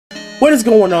What is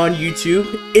going on, YouTube?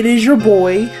 It is your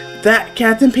boy,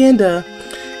 ThatCaptainPanda,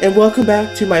 and welcome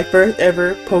back to my first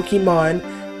ever Pokemon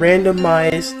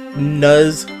randomized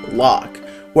Nuzlocke,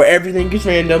 where everything is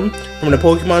random, from the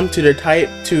Pokemon to their type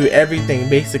to everything,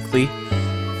 basically.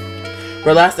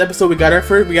 For last episode, we got our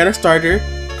starter,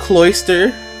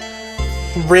 Cloyster,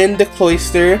 Rin the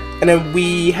Cloyster, and then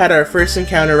we had our first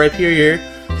encounter right here.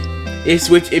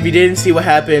 Which, if you didn't see what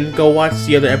happened, go watch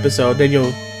the other episode, then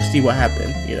you'll see what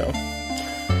happened, you know.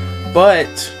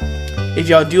 But if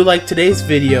y'all do like today's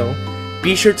video,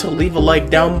 be sure to leave a like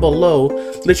down below.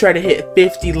 Let's try to hit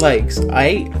 50 likes,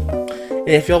 alright? And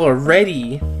if y'all are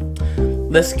ready,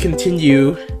 let's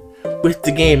continue with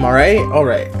the game, alright?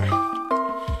 Alright.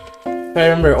 If I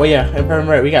remember, oh yeah, if I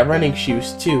remember right, we got running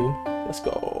shoes too. Let's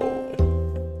go.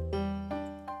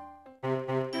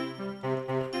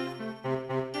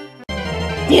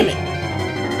 Damn it!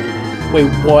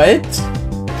 Wait, what?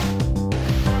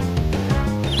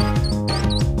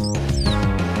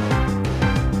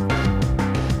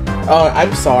 Oh,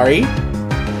 I'm sorry.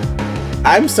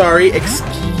 I'm sorry,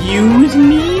 excuse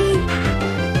me?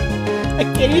 I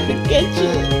can't even get you.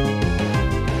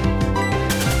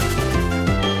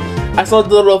 I saw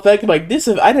the little effect, I'm like,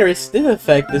 I never see this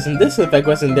effect, and this effect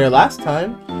wasn't there last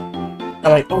time. I'm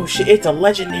like, oh shit, it's a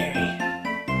legendary.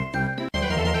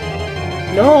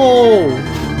 No!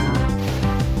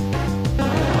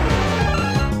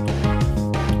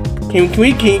 Can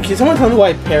someone tell me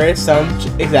why Paris sounds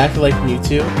exactly like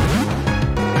Mewtwo?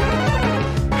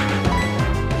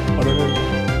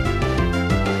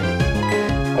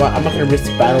 I'm not gonna risk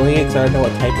battling it because I don't know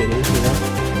what type it is, you know?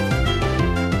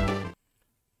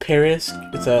 Paris,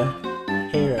 it's a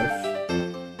Harif.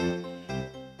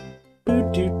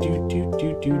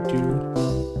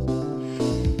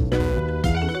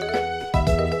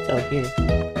 Down here.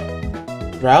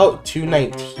 Route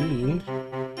 219.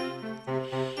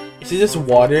 Is this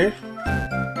water?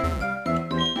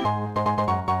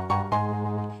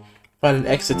 Found an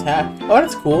X attack. Oh,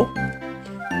 that's cool.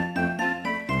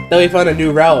 Then we found a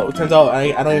new route. It turns out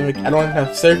I don't even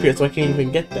have surf here, so I can't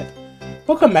even get that.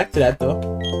 We'll come back to that though.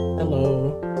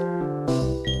 Hello.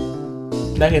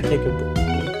 Now I can take a break.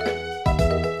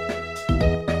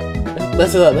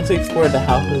 Let's explore the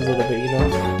houses a little bit, you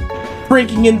know.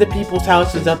 Breaking into people's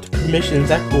houses without the permissions.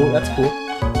 That's cool. That's cool.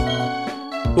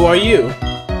 Who are you?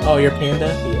 Oh, you're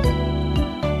Panda?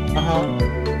 Yeah.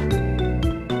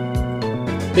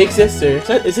 Big sister.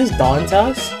 Is this Dawn's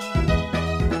house?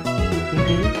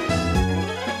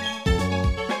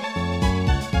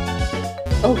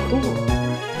 Oh, cool.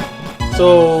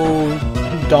 So,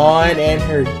 Dawn and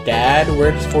her dad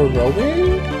works for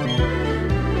Rowan?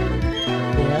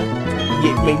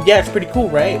 Yeah. Yeah, it's pretty cool,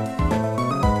 right?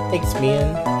 Thanks,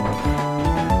 man.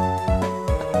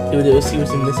 Let's see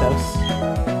what's in this house.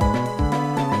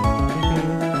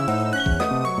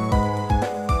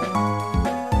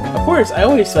 Of course, I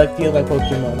always select the other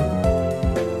Pokemon.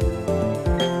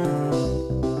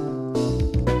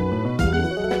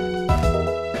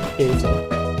 Okay, so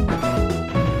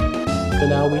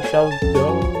now we shall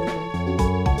go.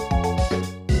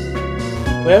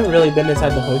 We haven't really been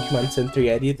inside the Pokemon Center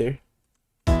yet either.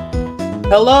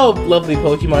 Hello, lovely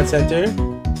Pokemon Center.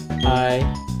 Hi.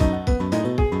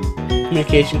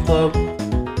 Communication Club.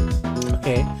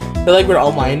 Okay. I feel like where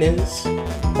online is.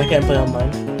 I can't play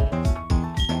online.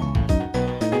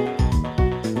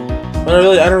 But I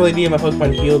don't really need my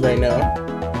Pokemon healed right now.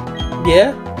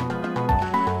 Yeah?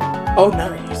 Oh,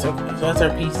 nice. Okay, so that's our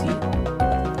PC.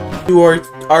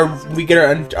 We get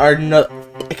our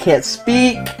I can't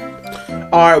speak.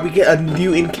 We get a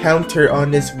new encounter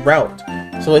on this route.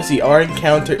 So let's see. Our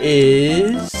encounter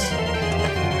is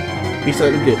be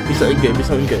something good. Be something good. Be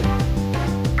something good.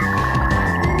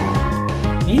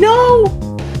 You know,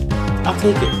 I'll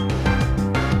take it.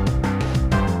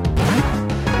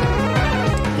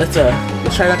 Let's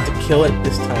try not to kill it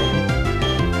this time.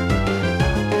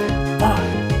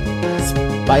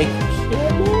 Spike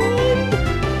cannon.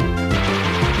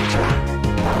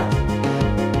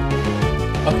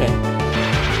 Okay.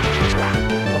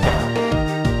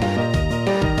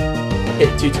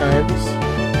 Hit 2 times.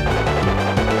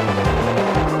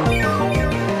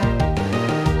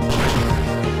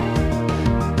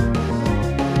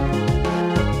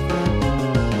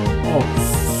 Oh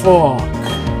fuck.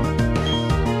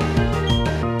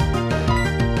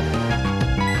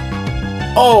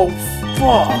 Oh,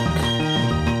 fuck!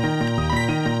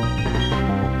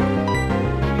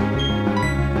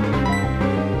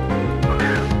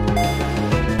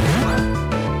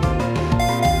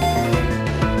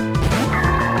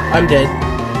 I'm dead.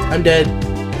 I'm dead.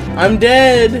 I'm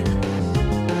dead!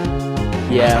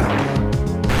 Yeah.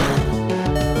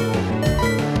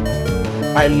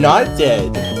 I'm not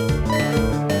dead.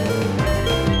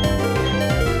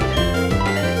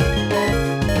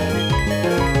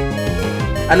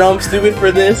 I know I'm stupid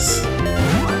for this.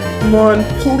 Come on,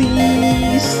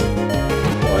 please.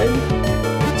 1,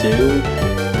 2,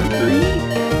 3.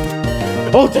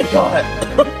 Oh, thank God.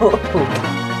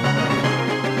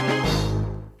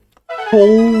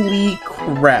 Holy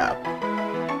crap.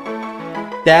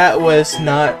 That was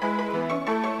not...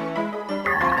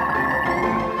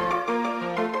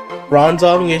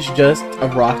 Bronzong is just a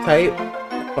rock type.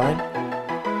 Fine.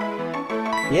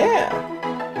 Yeah.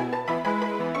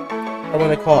 I'm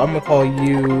gonna call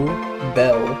you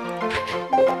Bell.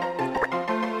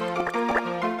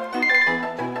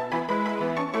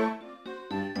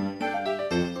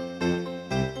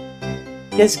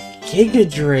 Yes, Giga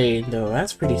Drain though.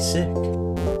 That's pretty sick.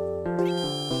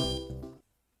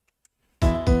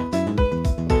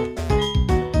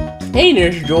 Hey,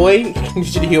 Nurse Joy! You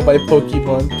should heal my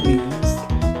Pokemon, please.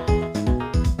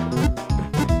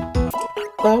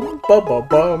 Bum bum bum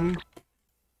bum.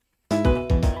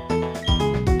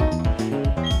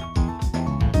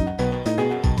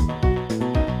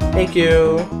 Thank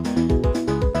you.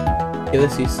 Okay,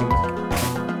 let's see some.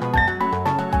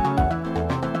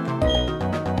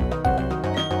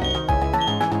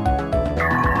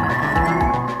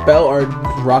 Bell or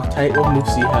Rock type. What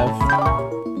moves do you have?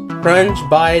 Crunch,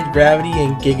 Bide, Gravity,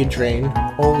 and Giga Drain.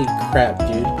 Holy crap,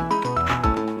 dude.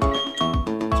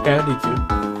 It's Gravity too.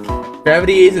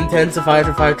 Gravity is intensified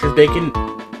for 5 turns. Bacon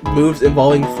moves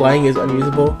involving flying is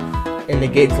unusable and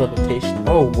negates levitation.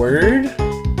 Oh, word?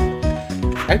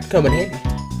 That could come in handy.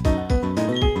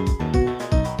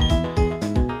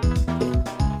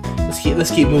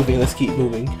 Let's keep moving. Let's keep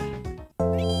moving.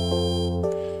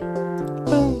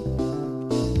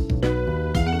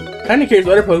 Kinda curious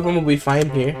what other Pokemon will we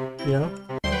find here, you know?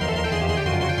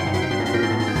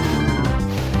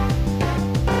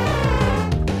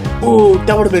 Ooh,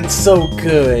 that would have been so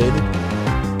good.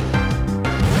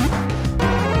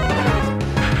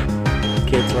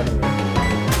 Kids run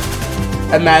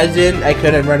away. Imagine I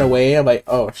couldn't run away. I'm like,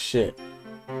 oh shit.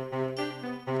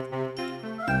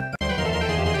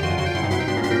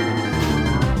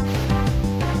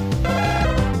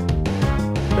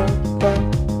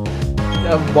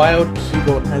 A wild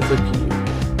Cubone has a Q.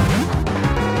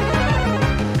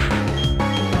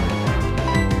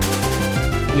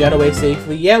 We got away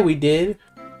safely. Yeah, we did.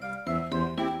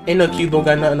 Ain't no Cubone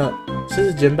got nothing up. This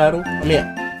is a gym battle? I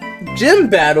mean, gym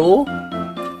battle?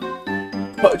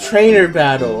 Trainer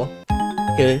battle.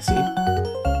 Okay, let's see.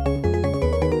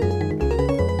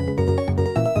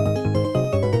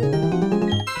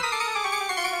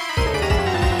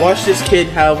 Watch this kid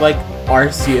have like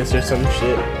Arceus or some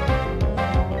shit.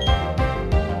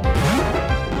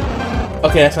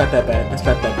 Okay, that's not that bad. That's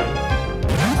not that bad.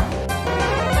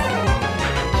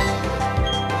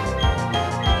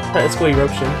 Alright, let's go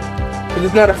Eruption. But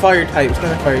it's not a fire type. It's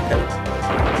not a fire type.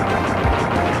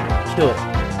 Kill it.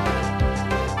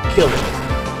 Kill it.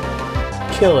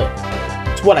 Kill it.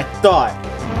 It's what I thought.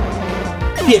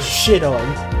 Get shit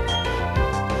on.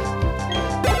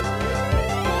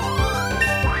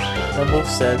 Level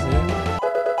 7.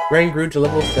 Rain grew to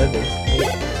level 7.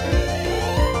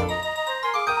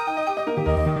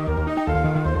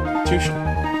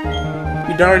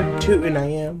 You darn tootin' I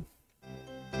am.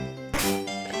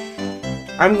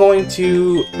 I'm gonna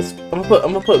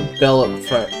put Bell up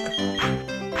front.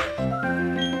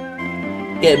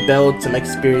 Get Bell some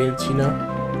experience, you know.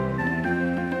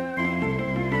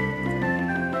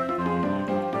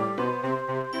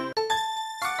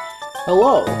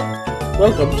 Hello,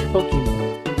 welcome to Pokemon.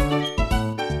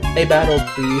 A battle,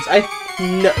 please.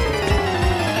 No.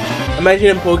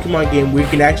 Imagine a Pokemon game where you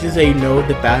can actually say no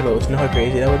to battles. You know how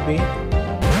crazy that would be?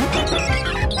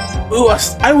 Ooh,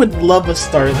 I would love a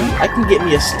Starly. I can get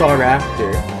me a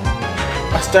Staraptor.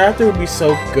 A Staraptor would be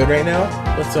so good right now.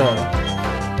 Let's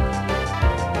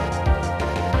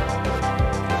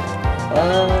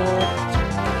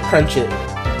crunch it.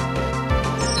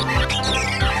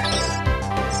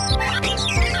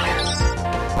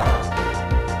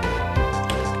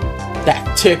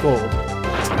 That tickled.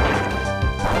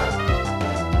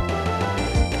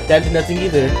 That did nothing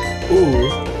either. Ooh.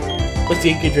 What's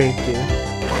the Giga Drain do?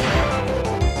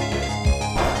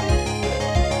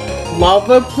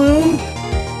 Lava Plume?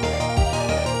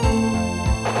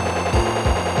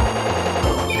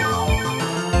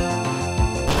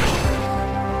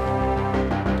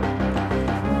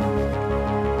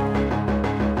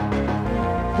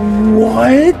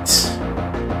 What?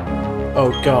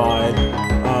 Oh god.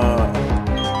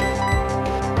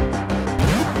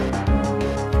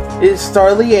 Is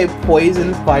Starly a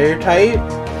poison fire type?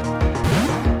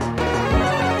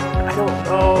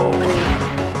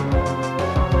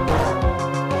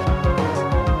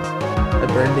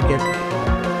 again.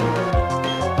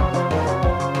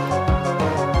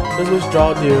 What does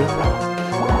withdrawal do?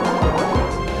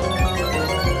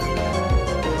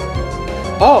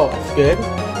 Oh, that's good.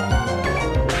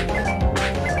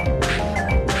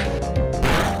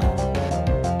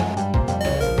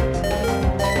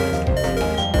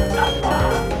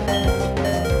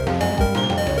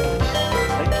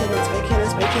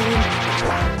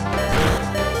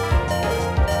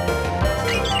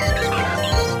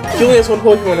 She only has one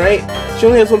Pokemon, right? She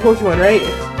only has one Pokemon, right?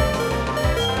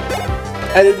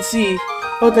 I didn't see.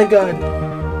 Oh, thank God.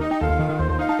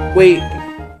 Wait.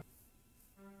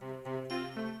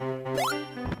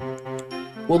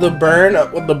 Will the burn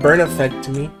affect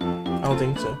me? I don't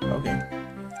think so. Okay.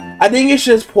 I think it's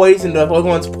just poison. If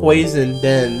Pokemon's poisoned,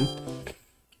 then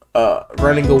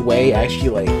running away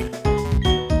actually like.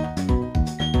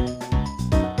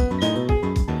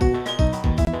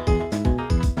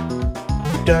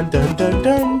 Dun dun dun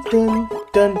dun dun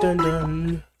dun dun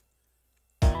dun.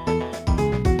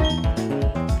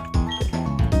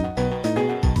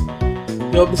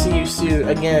 We hope to see you soon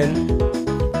again.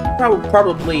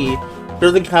 Probably.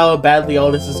 Doesn't count how badly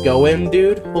all this is going,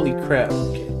 dude. Holy crap.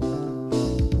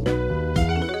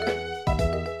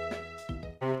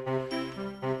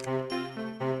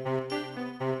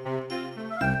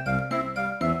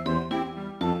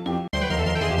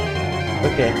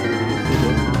 Okay. Okay.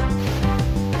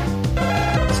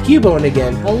 Cubone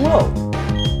again. Hello.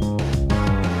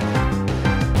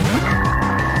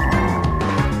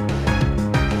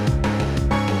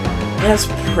 Yes,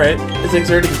 is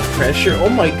exerting pressure. Oh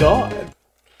my God.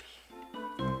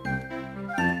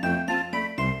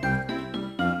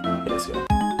 Let's go.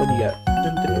 What do you got?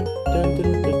 Dun, dun, dun, dun,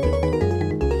 dun,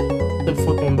 dun. The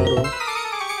fucking battle.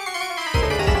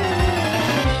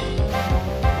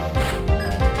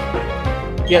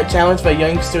 Get challenged by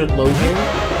youngster Logan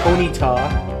Ponyta.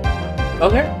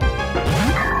 Okay.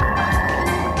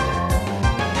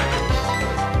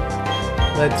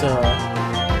 Let's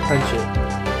punch it.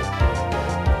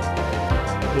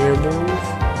 Mirror move.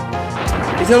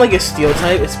 Isn't it like a steel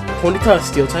type? It's Ponyta a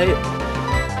steel type?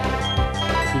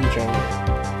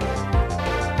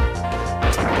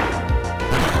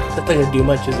 That's not gonna do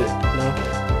much, is it? No.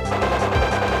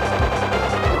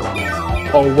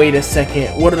 Oh, wait a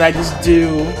second. What did I just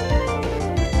do?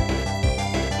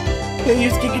 Can you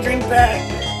just kick your drink back?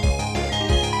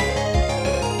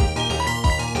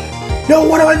 No,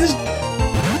 what do I just...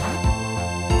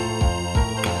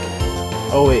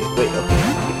 Oh, wait, okay.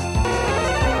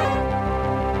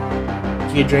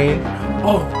 Giga Drain.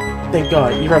 Oh, thank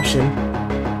God, Eruption.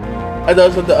 I thought it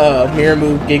was with the mirror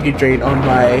move Giga Drain on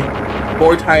my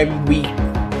 4-time weak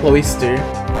Cloyster.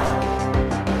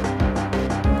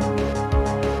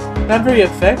 Not very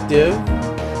effective.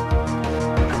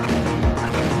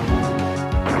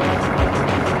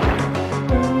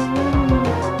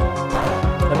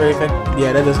 Not very effective.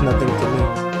 Yeah, that does nothing to me.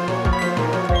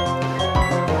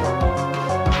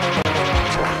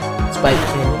 Spike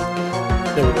Cannon.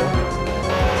 There we go.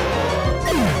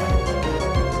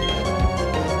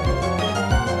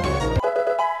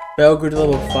 Bell grew to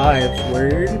level 5.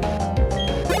 Word.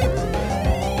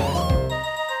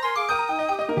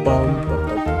 Bum.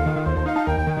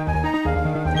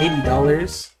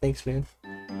 $80. Thanks, man.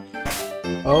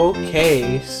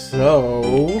 Okay,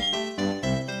 so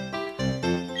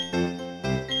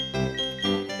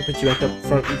I'll put you back up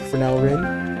front for now, Rin.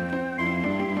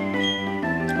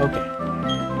 Okay.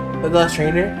 The last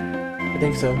trainer? I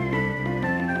think so.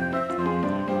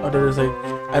 Oh, there's like,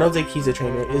 I don't think he's a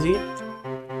trainer, is he?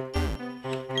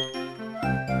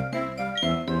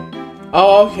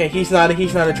 Oh, okay, he's not a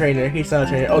trainer. He's not a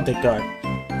trainer. Oh, thank God.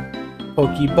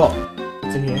 Pokeball.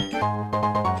 What's in here?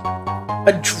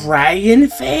 A dragon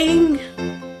fang?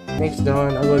 Thanks,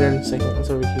 Dawn. I'll go there in a second. What's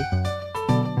over here?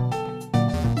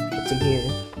 What's in here?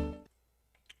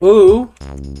 Ooh.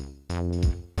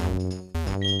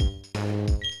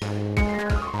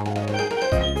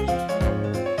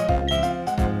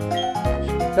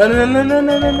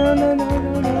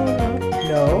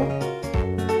 No.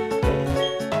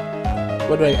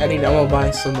 What do I need? I'm gonna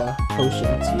buy some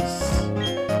potions. Yes.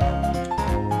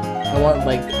 I want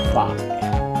like 5.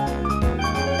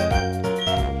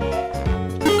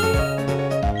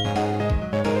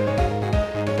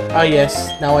 Oh yes,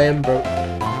 now I am broke.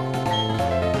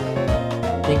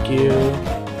 Thank you.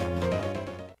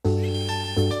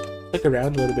 Look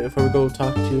around a little bit before we go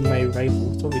talk to my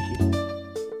rival. It's over here.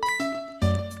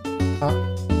 Huh?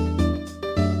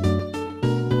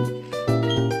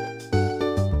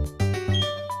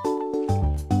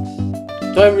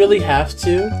 Do I really have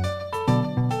to?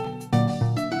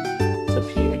 It's up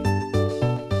here.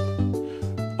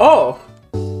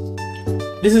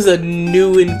 This is a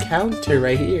new encounter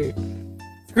right here.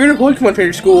 We're in a Pokemon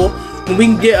Trainer School and we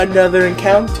can get another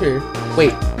encounter.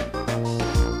 Wait.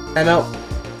 I'm out.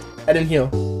 I didn't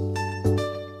heal.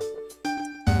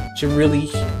 Should really...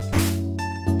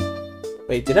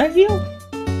 Wait, did I heal?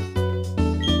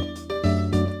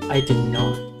 I did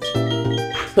not.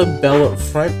 Put Bell up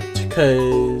front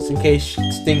because in case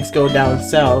things go down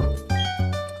south,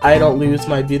 I don't lose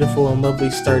my beautiful and lovely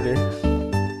starter.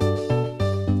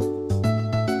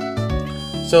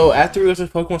 So after we go to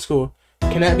Pokemon School,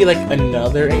 can that be like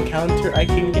another encounter I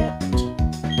can get?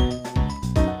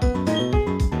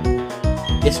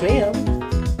 Yes, ma'am.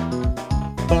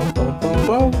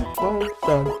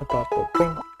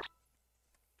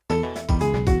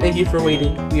 Thank you for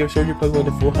waiting. We have restored your Pokemon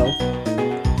to full health.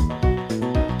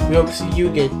 We hope to see you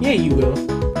again. Yeah, you will.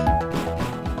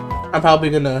 I'm probably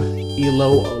gonna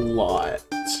elo a lot.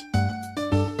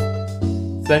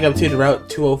 Back up to the Route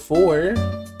 204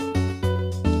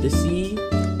 to see.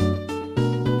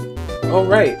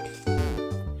 Alright.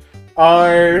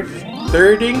 Our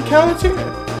third encounter?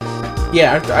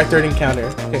 Yeah, our third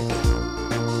encounter. Okay.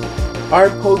 Our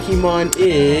Pokemon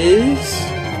is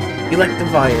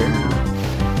Electivire.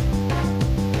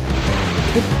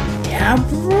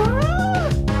 Kadabra?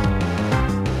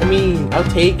 I mean, I'll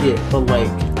take it, but like,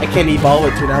 I can't evolve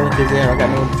it to an Alakazam. I got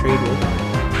no one to trade with.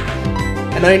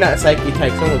 I know you're not Psychic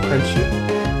type, so I'm gonna crunch you.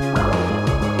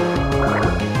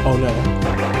 Oh no.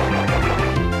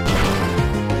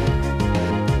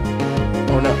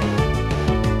 Oh no.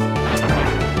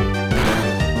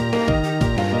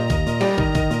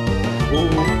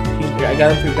 Ooh, I got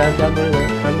him down really low.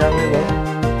 I'm down really low.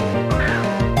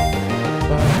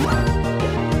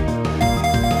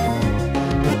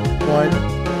 One,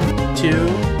 2,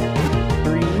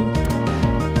 3.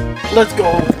 Let's go!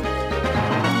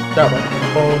 That one.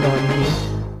 Hold on me.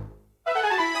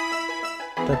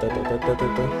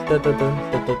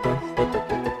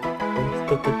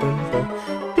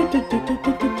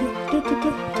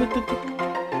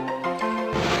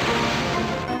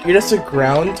 You're just a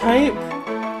ground type?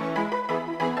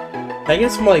 Can I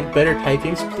get some like better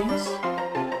typings, please?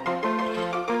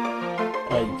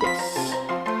 Yes.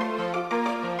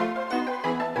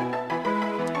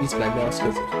 Use my mouse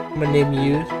because I'm gonna name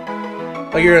you.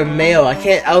 Oh, you're a male. I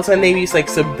can't. I was gonna name you like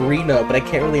Sabrina, but I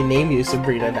can't really name you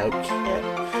Sabrina now. Can't.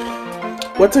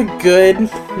 What's a good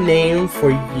name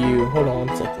for you? Hold on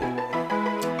 1 second.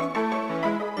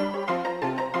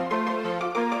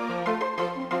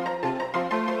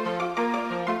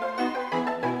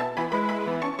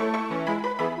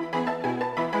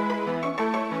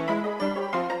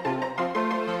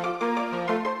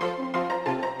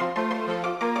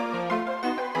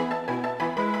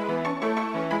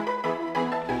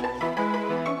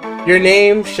 Your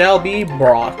name shall be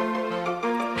Brock.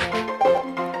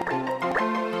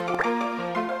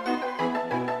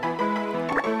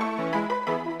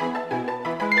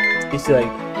 You see,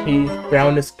 like, he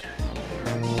brown is.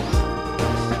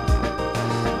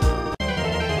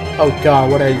 Oh god,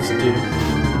 what did I just do?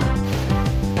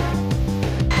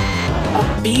 A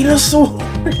Venusaur!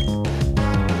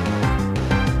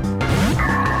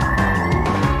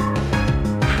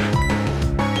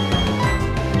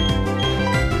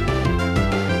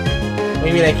 What do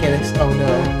you mean I can't? Oh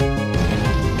no.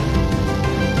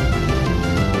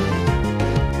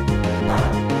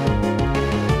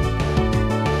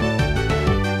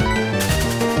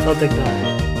 I'll take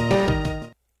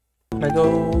that. Can I go?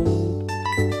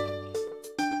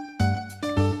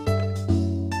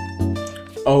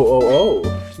 Oh.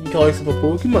 You call yourself a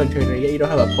Pokemon trainer, yet you don't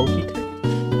have a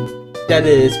Pokétech? That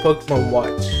is Pokemon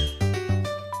Watch.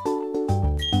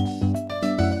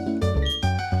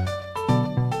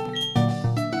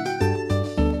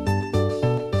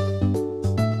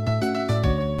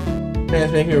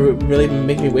 Man, it's really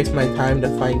making me waste my time to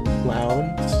find clowns.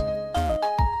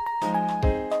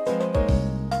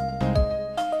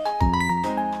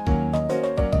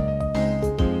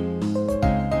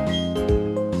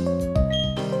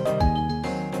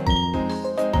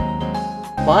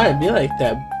 Why be like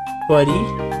that, buddy?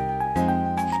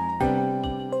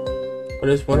 Oh,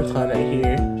 there's one clown right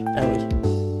here. That was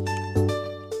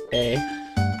A.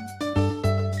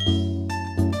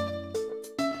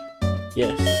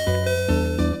 Yes.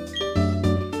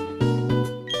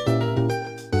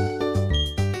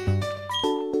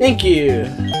 Thank you!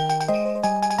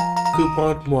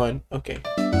 Coupon 1. Okay.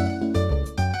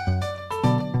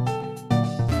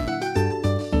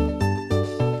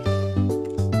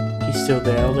 He's still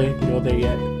there. I don't think I can go there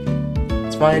yet.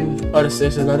 It's fine. Oh,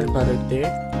 there's another cloud right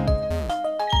there.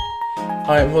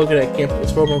 Alright, we'll look at that camp.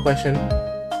 It's one more question.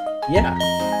 Yeah.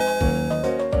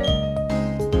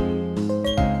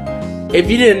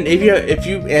 if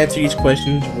you answer these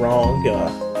questions wrong,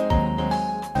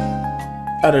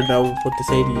 I don't know what to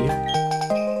say to you.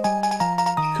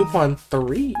 Coupon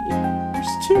 3. There's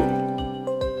 2.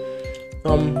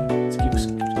 Let's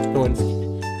keep going.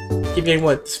 Keep getting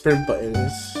what sprint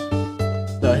buttons.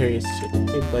 Oh, here he is.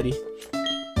 Hey, buddy.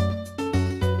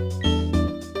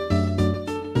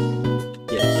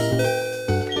 Yes.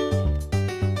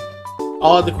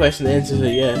 All the question answers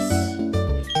are yes.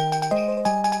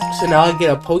 So now I get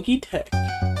a Pokétech.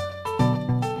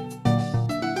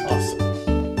 Awesome.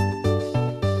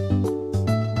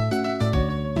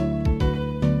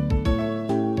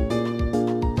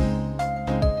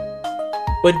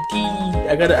 But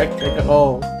I got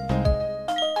oh.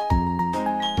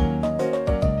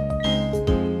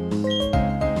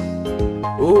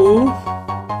 Ooh.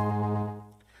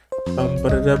 Bum ba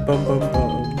da bum bum bum.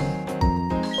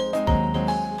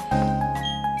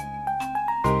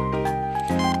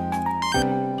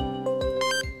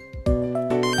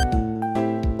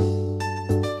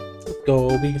 Go.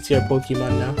 We can see our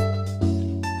Pokemon now.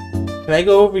 Can I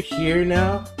go over here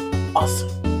now? Awesome.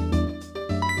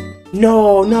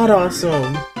 No, not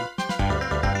awesome.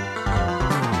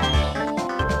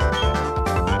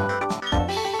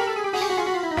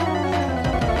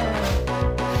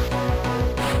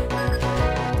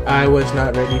 I was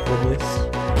not ready for this.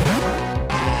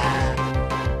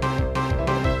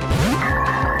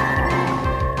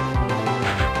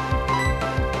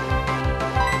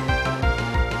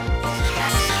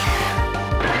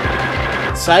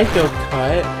 Psycho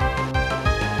cut.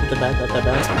 Not the bad, not that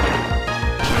bad.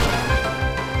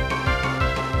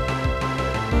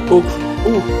 Ooh,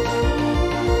 ooh.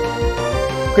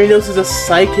 Kratos is a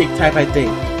psychic type, I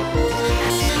think.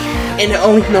 And it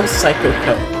only knows Psycho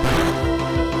cut.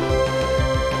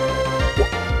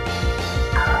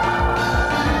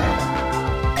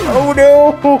 Oh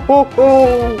no!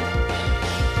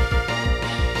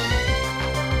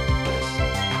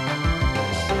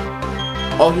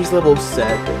 Oh, he's level 7.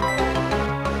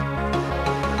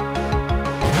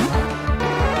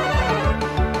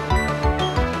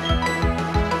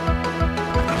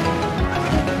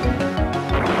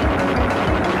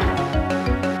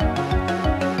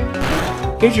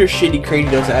 Get your shitty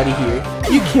Kratos out of here.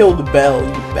 You killed Belle,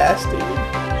 you bastard.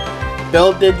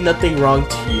 Belle did nothing wrong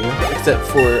to you, except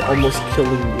for almost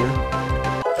killing you.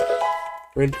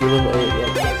 We're into level 8,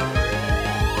 yeah.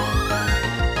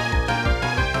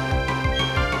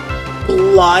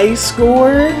 Lie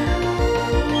score?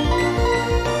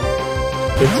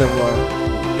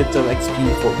 Get some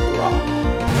XP for Brock.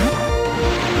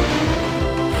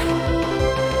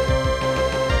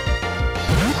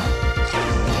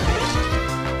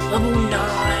 Level 9.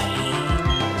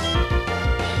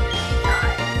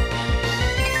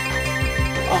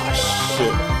 Oh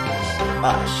shit.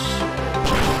 Oh shit.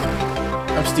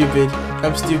 I'm stupid.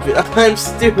 I'm stupid. I'm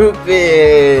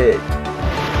stupid.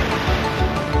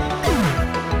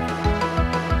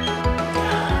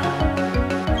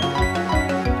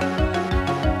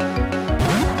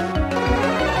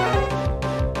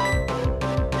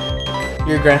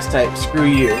 You're a grass type, screw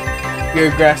you. You're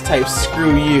a grass type,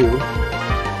 screw you.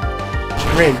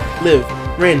 Rin, live.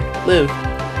 Rin, live.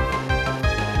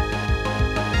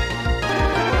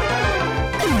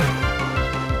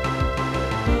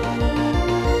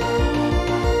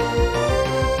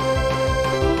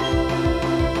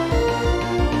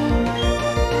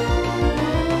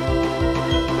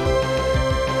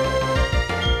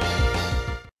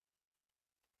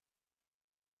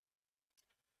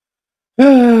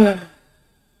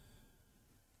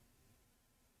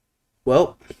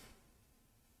 Well,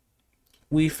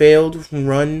 we failed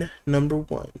run number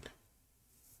 1.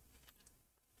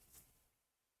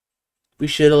 We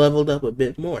should have leveled up a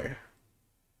bit more.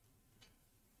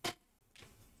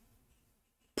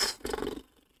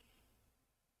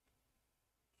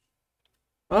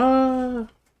 That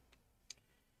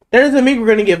doesn't mean we're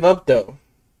gonna give up though.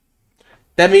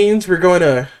 That means we're going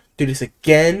to do this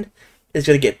again. It's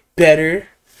gonna get better.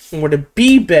 And we're gonna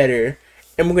be better.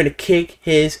 And we're gonna kick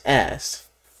his ass.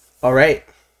 Alright?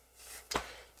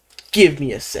 Give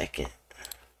me a second.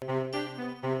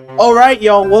 Alright,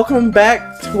 y'all. Welcome back.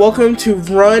 Welcome to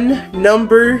run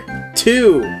number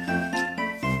 2.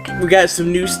 We got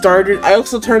some new starters. I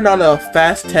also turned on a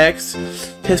fast text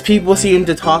because people seem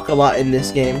to talk a lot in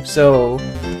this game. So,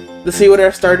 let's see what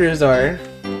our starters are.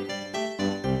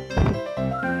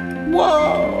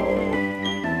 Whoa!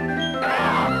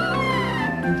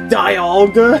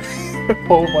 Dialga?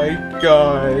 Oh my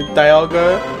god.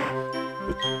 Dialga,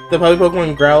 the public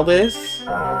Pokemon Growlithe,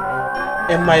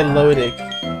 and Milotic.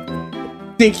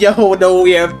 Think y'all know what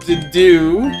we have to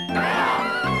do?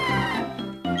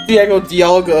 Yeah, I go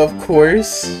Dialga, of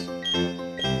course.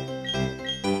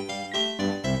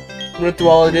 Went through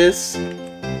all of this. And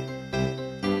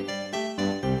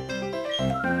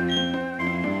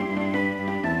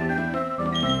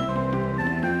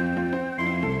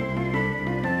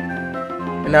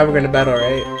now we're gonna battle,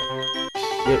 right?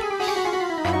 Yep.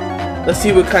 Let's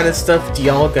see what kind of stuff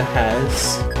Dialga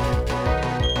has.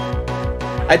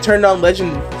 I turned on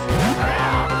Legend.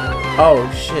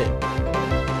 Oh shit.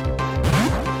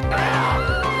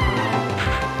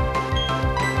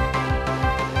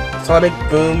 Sonic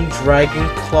Boom, Dragon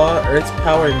Claw, Earth's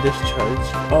Power, and Discharge.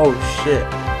 Oh shit.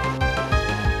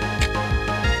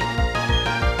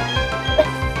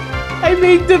 I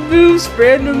made the moves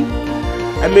random.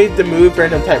 I made the move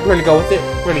random type. We're gonna go with it.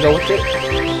 We're gonna go with it.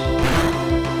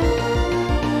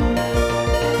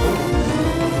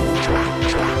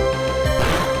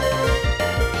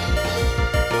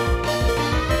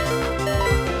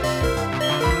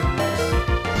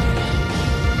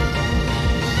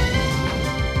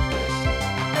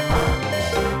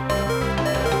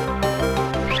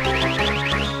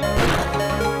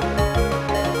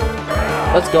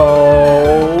 Let's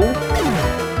go.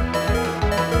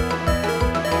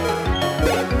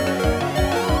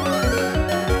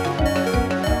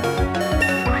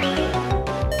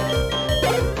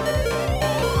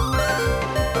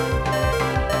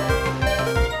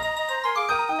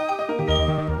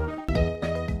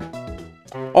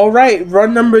 Alright,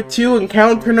 run number 2,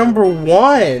 encounter number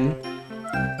 1.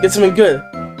 Get something good.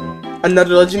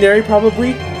 Another legendary,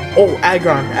 probably. Oh,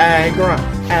 Aggron, Aggron,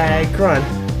 Aggron.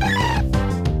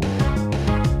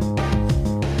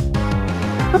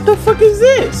 What the fuck is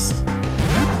this?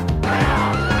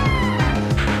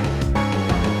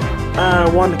 I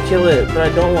want to kill it, but I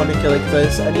don't want to kill it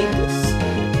because I need this. So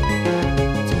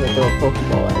I'm gonna throw a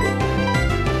Pokeball at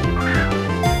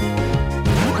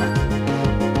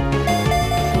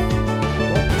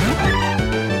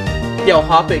it. Yo,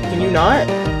 hop it, can you not?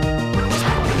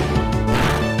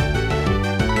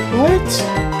 What?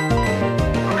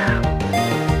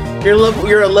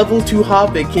 You're a level 2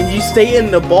 Hobbit. Can you stay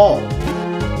in the ball?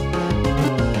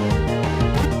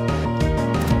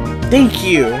 Thank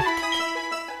you.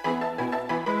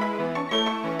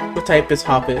 What type is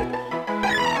Hobbit?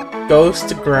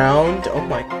 Ghost, ground. Oh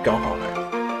my god.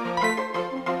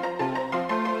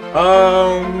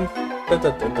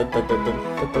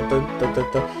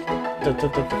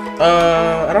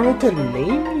 I don't know what to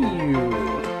name you.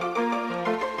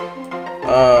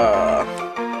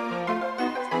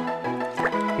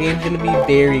 Name's gonna be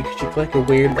Berry because you feel like a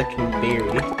weird looking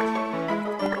berry.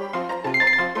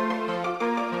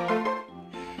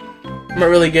 I'm not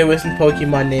really good with some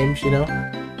Pokemon names, you know.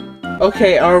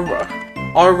 Okay, our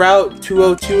Route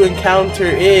 202 encounter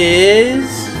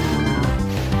is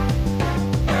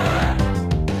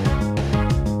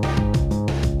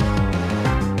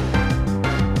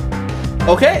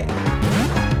okay.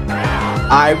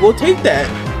 I will take that.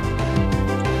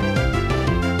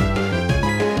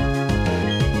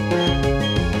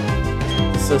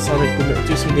 So Sonic will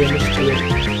do some damage to it.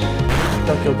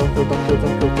 Don't kill, don't kill, don't kill,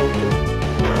 don't kill, don't kill.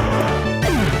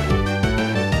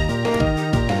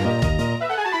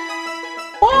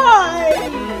 Why?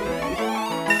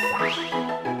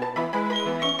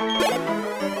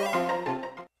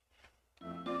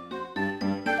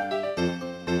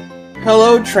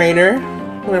 Hello, trainer.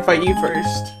 I'm gonna fight you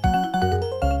first.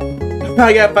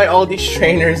 I gotta fight all these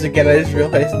trainers again. I just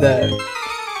realized that.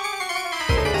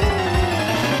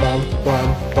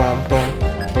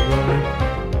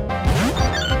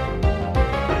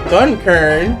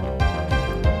 Dunkern.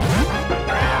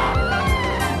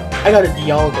 I got a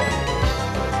Dialga.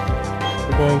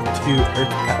 We're going to Earth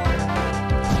Power.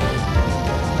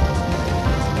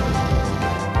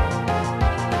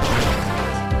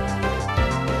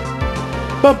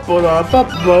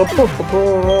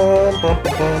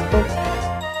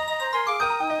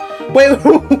 Wait,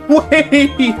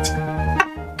 wait!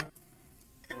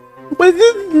 Was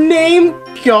his name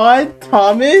God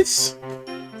Thomas?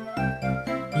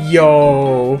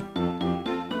 Yo.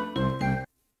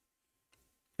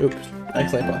 Oops, I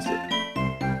accidentally paused it.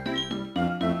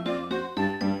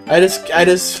 I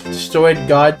just destroyed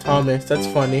God Thomas. That's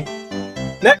funny.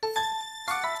 Next.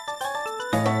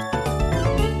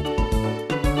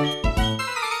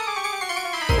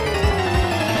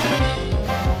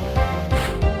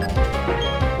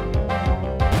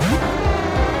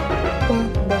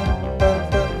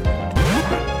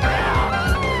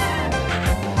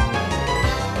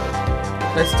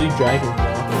 Let's do Dragon Ball.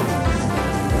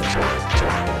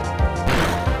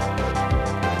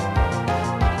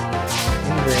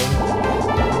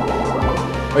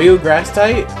 Are you a grass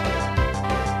type?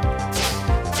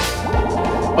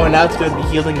 Oh, now it's gonna be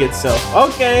healing itself.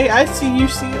 Okay, I see you,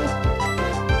 Seal.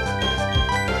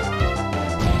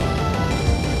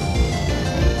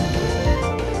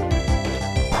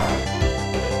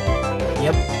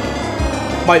 Yep.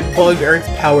 My bug earth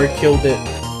power killed it.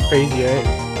 Crazy,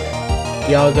 right?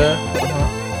 Yaga.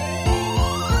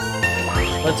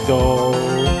 Let's go.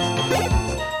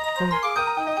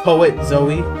 Poet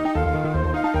Zoe.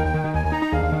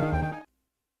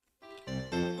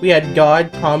 We had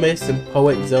God, Promise, and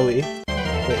Poet Zoe.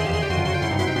 Wait.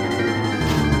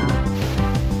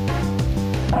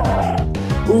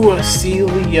 Ooh, a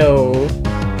Celio.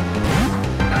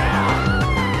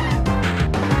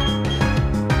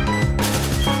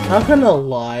 Not gonna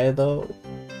lie though.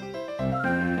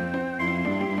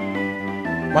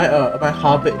 My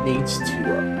Hobbit needs to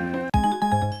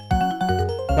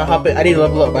I need to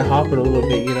level up my Hobbit a little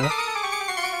bit, you know?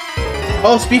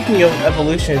 Oh, speaking of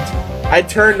evolutions, I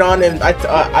turned on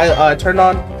turned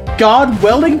on God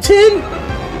Wellington?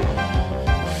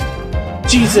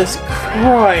 Jesus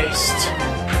Christ.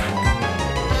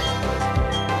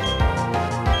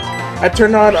 I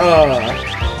turned on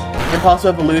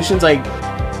Impossible Evolutions, like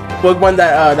Pokemon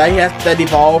that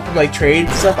evolve from like trade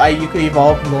stuff. You can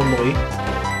evolve normally.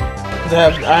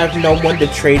 I have no one to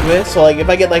trade with, so like if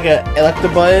I get like a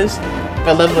Electabuzz, if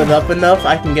I level it up enough,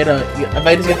 I can get if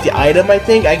I just get the item, I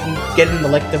think I can get an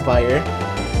Electivire.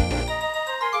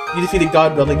 You defeated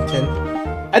God Wellington.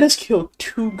 I just killed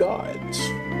 2 gods.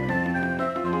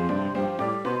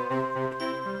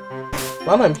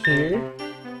 While I'm here,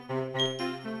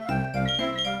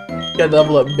 gotta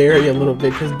level up Barry a little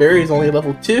bit, because Barry's only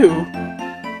level 2.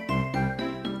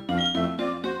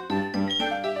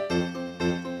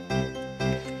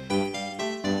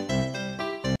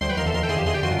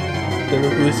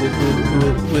 Who is it?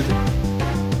 Who is it?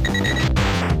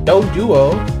 Yo, Duo.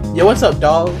 Yo, what's up,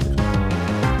 dog?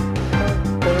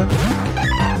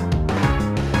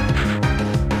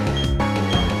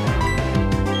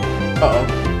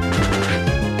 Uh-oh.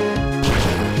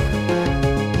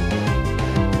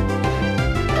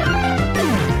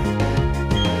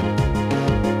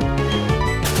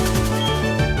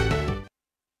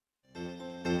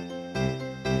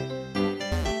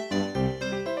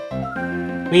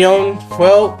 We own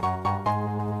 12.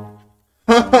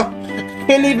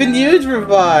 Can't even use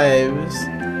revives.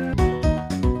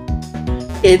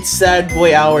 It's sad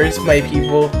boy hours, my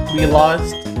people. We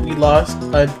lost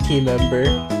a team member.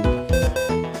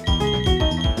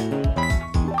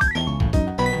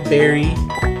 Barry,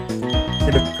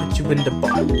 I'm gonna put you in the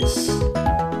box.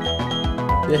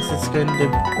 This is gonna.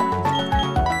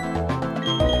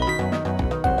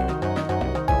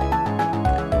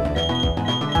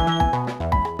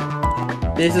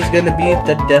 This is gonna be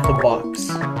the death box.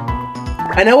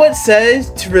 I know it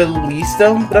says to release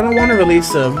them, but I don't want to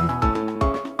release them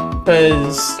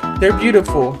because they're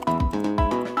beautiful,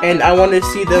 and I want to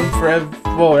see them forever.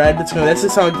 Whoa, that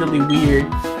just sounds really weird.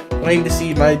 Wanting to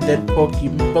see my dead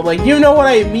Pokemon, but like you know what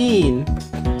I mean.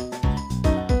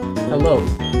 Hello.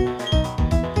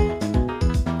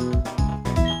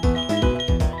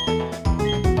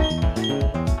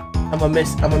 I'ma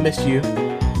miss you.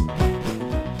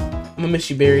 I'm gonna miss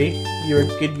you, Barry. You're a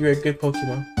good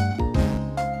Pokemon.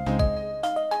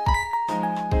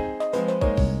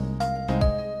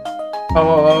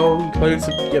 Oh, you coded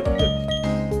some. Yep.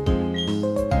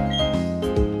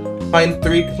 Find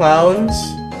 3 clowns.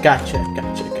 Gotcha.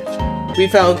 We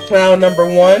found clown number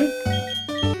 1.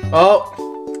 Oh,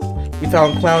 we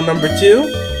found clown number 2,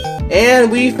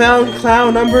 and we found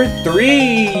clown number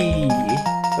 3.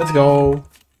 Let's go.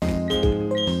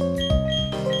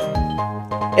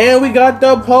 And we got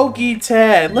the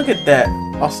Poke-Tag. Look at that.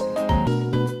 Awesome.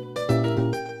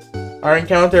 Our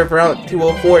encounter for Route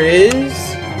 204 is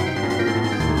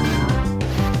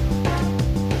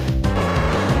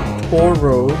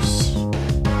Tauros.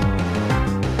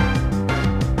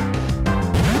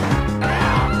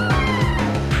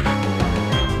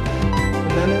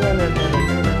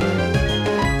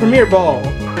 Premier Ball.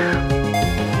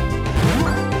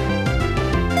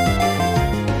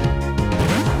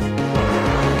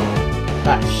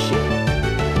 Ah, shit.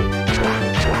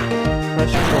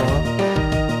 Crush Claw.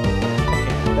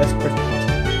 Okay, that's perfect.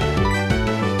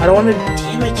 I don't want to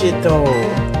damage it though.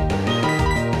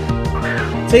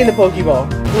 Take the Pokeball,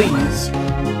 please.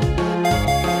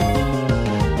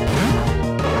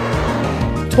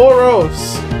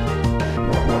 Tauros.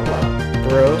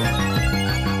 Growth.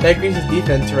 That increases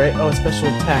defense, right? Oh, special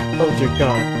attack. Oh dear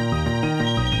god.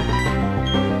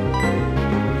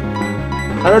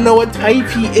 I don't know what type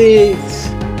he is.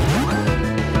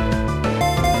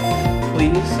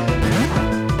 Please.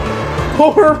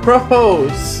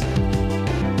 Tauros!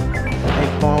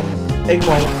 bomb. Egg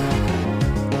bomb.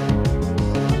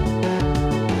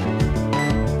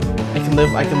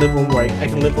 I can live one more. I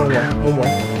can live one more.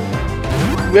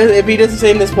 If he does the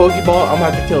same as Pokeball, I'm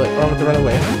gonna have to kill it, or I'm gonna have to run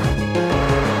away.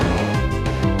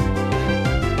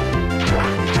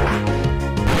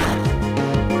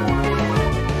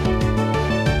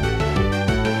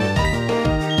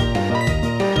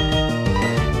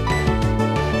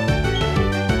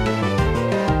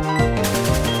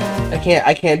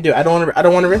 I can't do it. I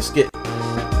don't wanna risk it.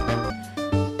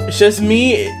 It's just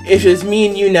me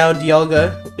and you now,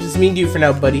 Dialga. It's just me and you for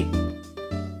now, buddy.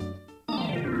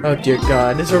 Oh dear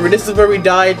God, this is where we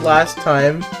died last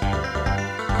time.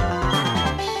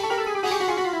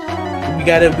 We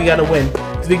gotta win.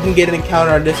 Because we can get an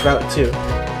encounter on this route too.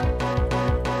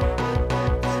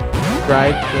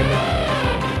 Right?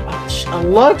 A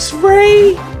Lux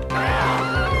Ray! I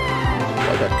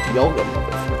got Dialga,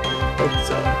 motherfucker. Let's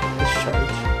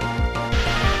discharge.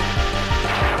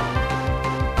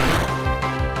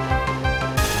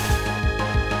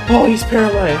 Oh, he's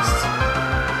paralyzed.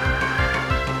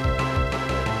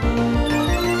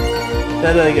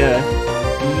 That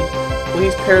well,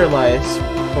 he's paralyzed,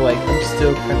 but like I'm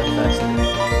still kind of fast.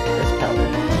 That's power.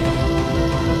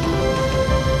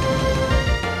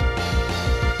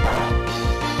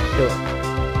 Kill it.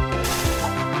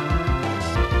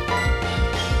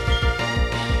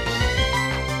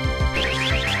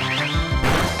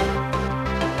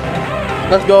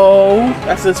 Let's go.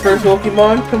 That's his first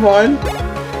Pokemon. Come on.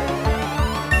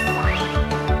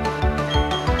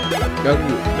 Level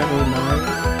 9.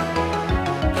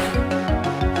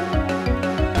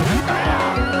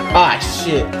 Ah,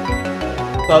 shit.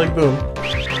 Sonic Boom.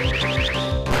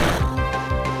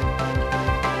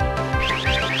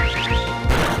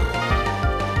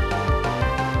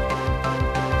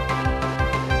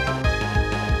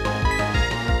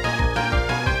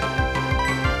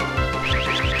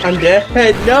 I'm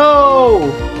dead. No!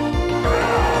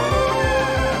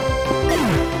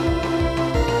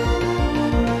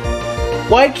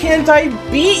 Why can't I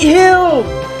beat him?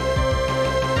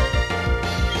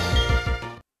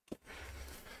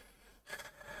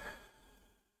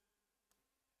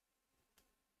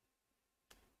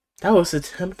 That was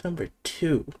attempt number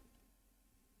 2.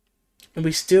 And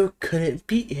we still couldn't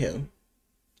beat him.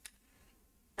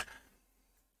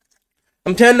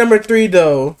 Attempt number 3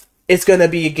 though, it's gonna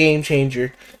be a game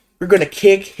changer. We're gonna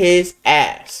kick his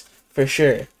ass, for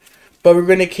sure. But we're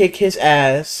gonna kick his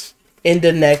ass in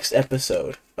the next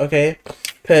episode, okay?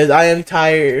 Because I am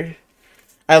tired.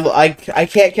 I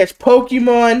can't catch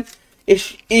Pokemon.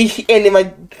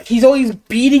 He's always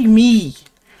beating me.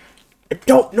 I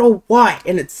don't know why,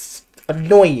 and it's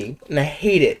annoying, and I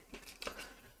hate it.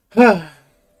 But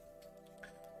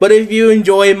if you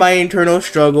enjoy my internal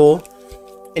struggle,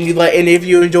 and if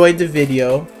you enjoyed the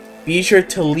video, be sure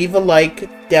to leave a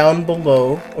like down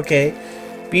below, okay?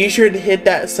 Be sure to hit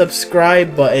that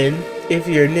subscribe button if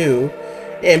you're new,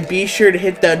 and be sure to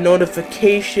hit that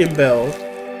notification bell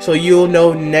so you'll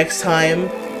know next time.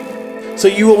 So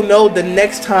you will know the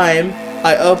next time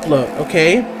I upload,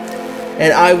 okay?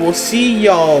 And I will see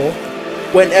y'all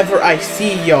whenever I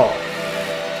see y'all.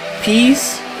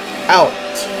 Peace out.